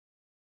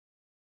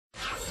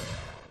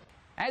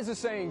As the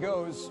saying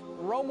goes,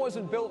 Rome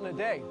wasn't built in a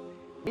day.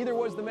 Neither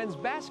was the men's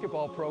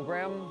basketball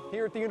program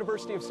here at the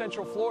University of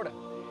Central Florida.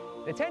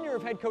 The tenure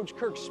of head coach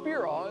Kirk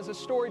Speraw is a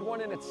storied one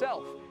in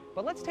itself.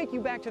 But let's take you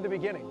back to the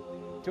beginning,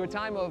 to a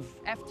time of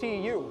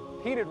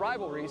FTU, heated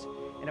rivalries,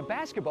 and a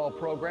basketball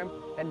program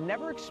that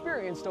never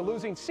experienced a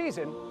losing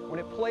season when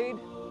it played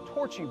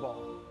Torchy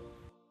ball.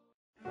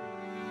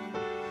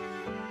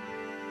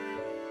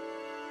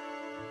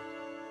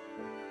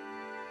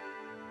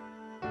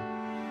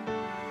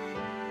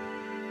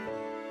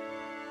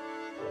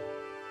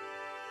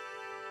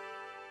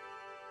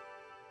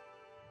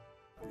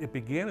 It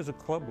began as a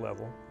club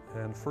level,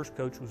 and first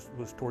coach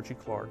was Torchy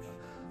Clark.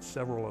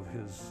 Several of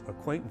his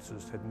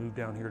acquaintances had moved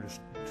down here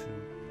to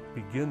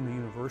begin the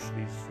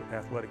university's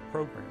athletic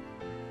program.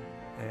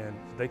 And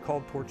they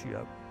called Torchy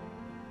up,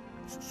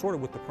 sort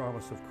of with the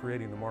promise of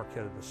creating the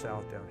Marquette of the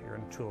South down here.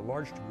 And to a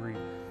large degree,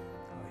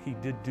 he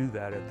did do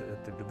that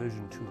at the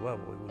Division II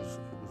level. It was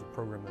a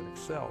program that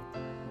excelled.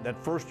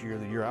 That first year,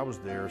 the year I was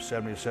there,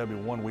 70 to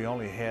 71, we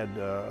only had,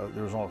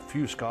 there was only a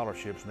few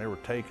scholarships and they were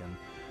taken.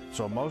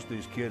 So most of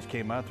these kids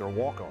came out there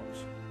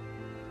walk-ons.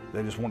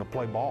 They just wanted to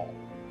play ball.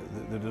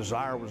 The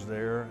desire was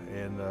there,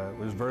 and it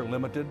was very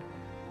limited.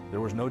 There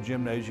was no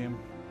gymnasium.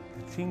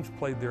 The teams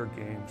played their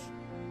games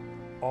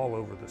all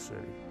over the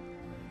city.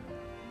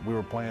 We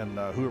were playing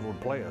whoever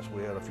would play us.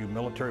 We had a few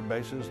military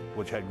bases,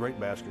 which had great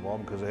basketball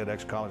because they had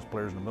ex-college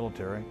players in the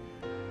military.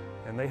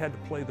 And they had to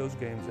play those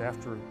games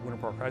after Winter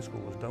Park High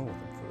School was done with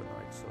them for the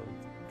night. So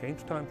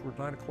games times were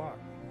 9 o'clock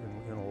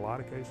in a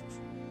lot of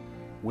cases.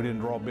 We didn't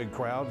draw big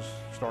crowds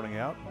starting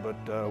out, but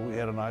we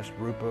had a nice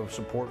group of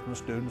support from the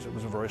students. It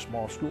was a very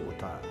small school at the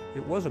time.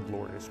 It was a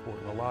glorious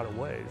sport in a lot of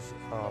ways.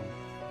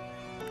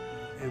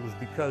 It was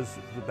because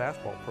the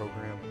basketball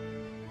program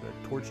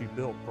that Torchy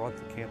built brought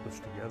the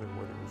campus together,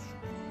 whether it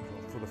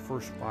was for the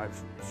first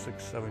 5,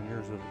 6, 7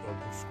 years of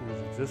the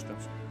school's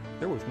existence.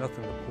 There was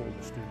nothing to pull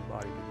the student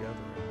body together,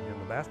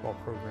 and the basketball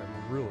program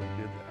really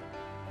did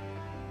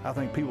that. I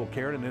think people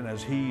cared, and then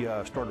as he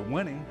started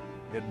winning,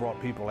 it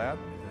brought people out,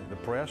 the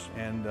press,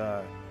 and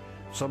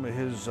some of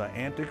his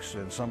antics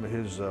and some of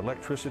his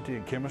electricity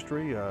and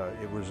chemistry.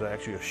 It was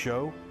actually a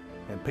show,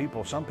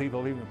 and some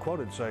people even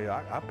quoted, say,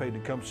 I paid to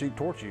come see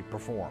Torchy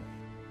perform.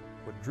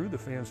 What drew the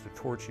fans to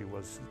Torchy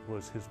was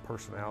his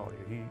personality.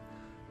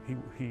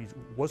 He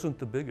wasn't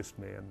the biggest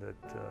man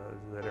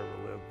that ever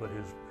lived, but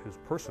his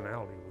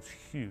personality was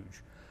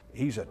huge.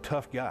 He's a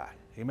tough guy.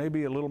 He may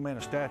be a little man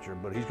of stature,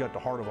 but he's got the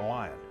heart of a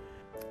lion.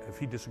 If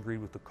he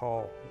disagreed with the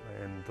call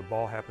and the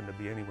ball happened to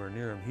be anywhere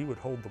near him, he would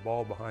hold the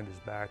ball behind his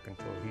back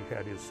until he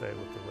had his say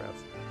with the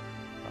refs.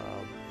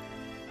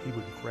 He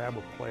would grab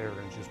a player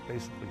and just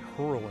basically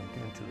hurl him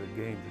into the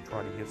game to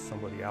try to get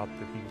somebody out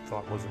that he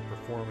thought wasn't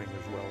performing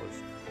as well as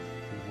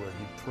he would.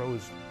 He'd throw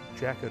his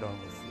jacket on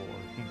the floor.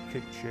 He'd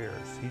kick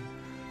chairs. He'd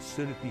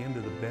sit at the end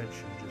of the bench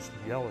and just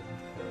yell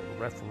at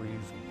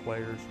referees and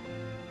players.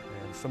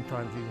 And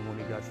sometimes even when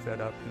he got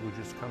fed up, he would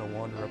just kind of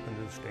wander up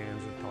into the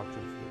stands and talk to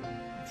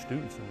the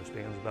students in the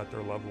stands about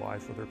their love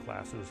life or their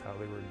classes, how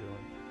they were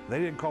doing. They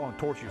didn't call him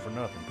Torchy for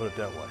nothing, put it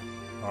that way.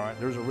 All right,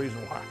 there's a reason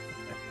why.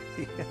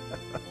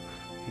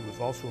 He was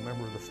also a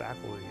member of the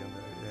faculty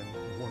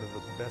and one of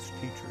the best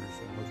teachers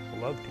and most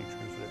beloved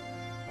teachers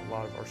that a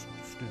lot of our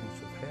students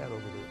have had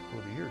over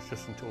the years,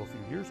 just until a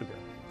few years ago.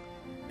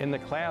 In the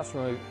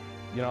classroom,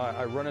 you know,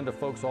 I run into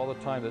folks all the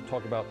time that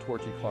talk about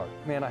Torchy Clark.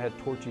 Man, I had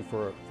Torchy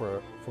for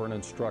an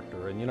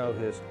instructor, and you know,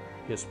 his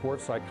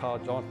sports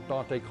psychologist,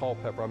 Dante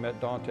Culpepper, I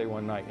met Dante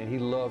one night, and he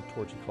loved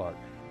Torchy Clark.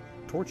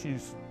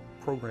 Torchy's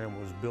program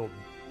was built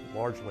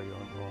largely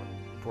on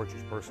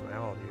Torchy's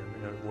personality,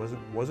 and it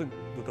wasn't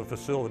with the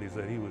facilities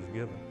that he was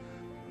given.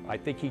 I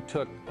think he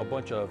took a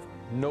bunch of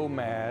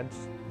nomads,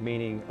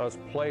 meaning us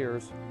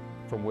players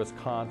from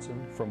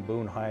Wisconsin, from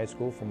Boone High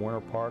School, from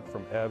Winter Park,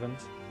 from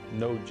Evans,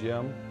 no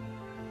gym,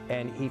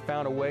 and he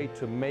found a way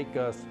to make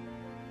us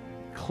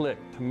click,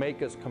 to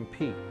make us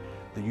compete.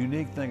 The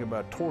unique thing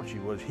about Torchy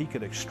was he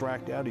could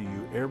extract out of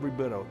you every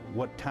bit of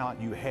what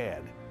talent you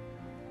had.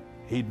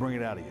 He'd bring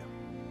it out of you.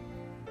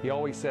 He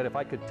always said, if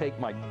I could take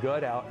my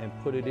gut out and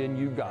put it in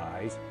you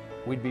guys,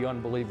 we'd be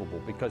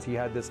unbelievable, because he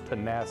had this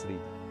tenacity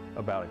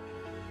about it.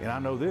 And I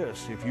know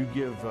this, if you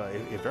give,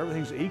 if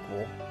everything's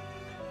equal,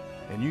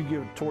 and you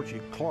give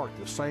Torchy Clark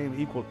the same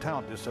equal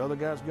talent this other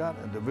guy's got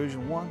in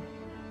Division I,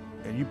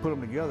 and you put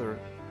them together,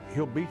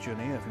 he'll beat you in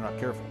the end if you're not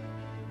careful.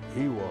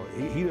 He will.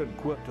 He doesn't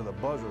quit till the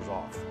buzzer's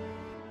off.